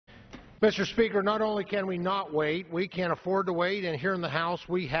Mr. Speaker, not only can we not wait, we can't afford to wait, and here in the House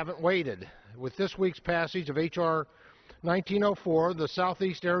we haven't waited. With this week's passage of H.R. 1904, the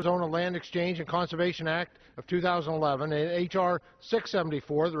Southeast Arizona Land Exchange and Conservation Act of 2011, and H.R.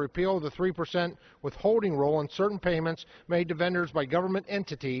 674, the repeal of the 3% withholding rule on certain payments made to vendors by government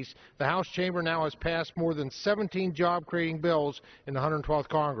entities, the House chamber now has passed more than 17 job-creating bills in the 112th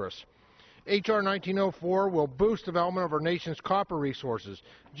Congress. H.R. 1904 will boost development of our nation's copper resources,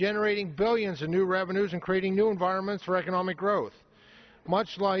 generating billions in new revenues and creating new environments for economic growth.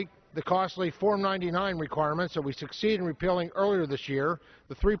 Much like the costly Form 99 requirements that we succeeded in repealing earlier this year,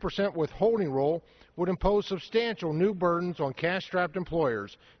 the 3% withholding rule would impose substantial new burdens on cash-strapped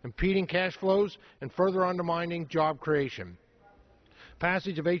employers, impeding cash flows and further undermining job creation.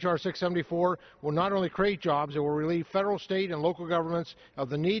 Passage of H.R. 674 will not only create jobs, it will relieve federal, state, and local governments of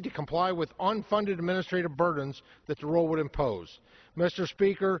the need to comply with unfunded administrative burdens that the rule would impose. Mr.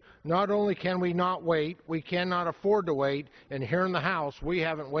 Speaker, not only can we not wait, we cannot afford to wait, and here in the House, we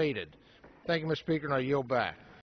haven't waited. Thank you, Mr. Speaker, and I yield back.